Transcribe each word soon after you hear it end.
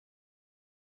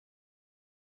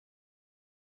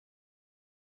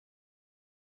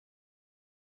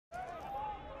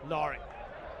Laurie.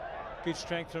 Good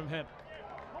strength from him.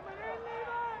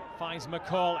 Finds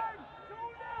McCauley.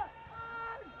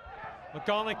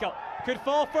 McGonigal could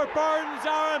fall for Burns.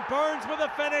 Aaron Burns with a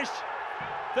finish.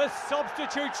 The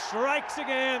substitute strikes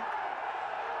again.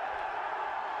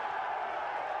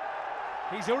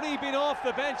 He's only been off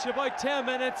the bench about 10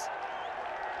 minutes,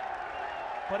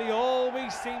 but he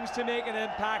always seems to make an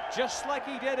impact, just like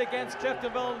he did against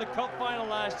Cliftonville in the cup final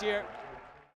last year.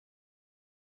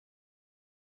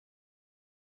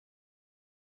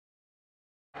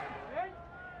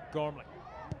 Gormley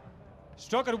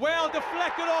struck it well,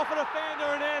 deflected off a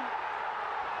defender and in.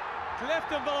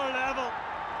 Cliftonville are level.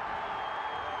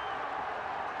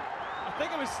 I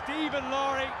think it was Stephen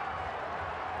Laurie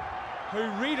who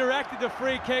redirected the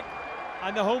free kick,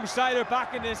 and the home side are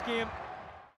back in this game.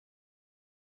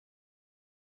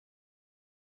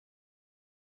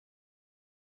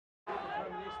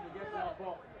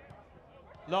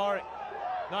 Laurie,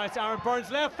 now it's Aaron Burns,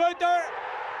 left foot there.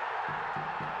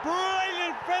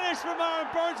 Brilliant finish from Aaron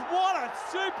Burns. What a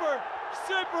super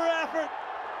effort.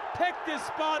 Picked his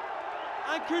spot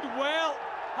and could well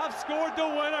have scored the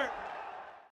winner.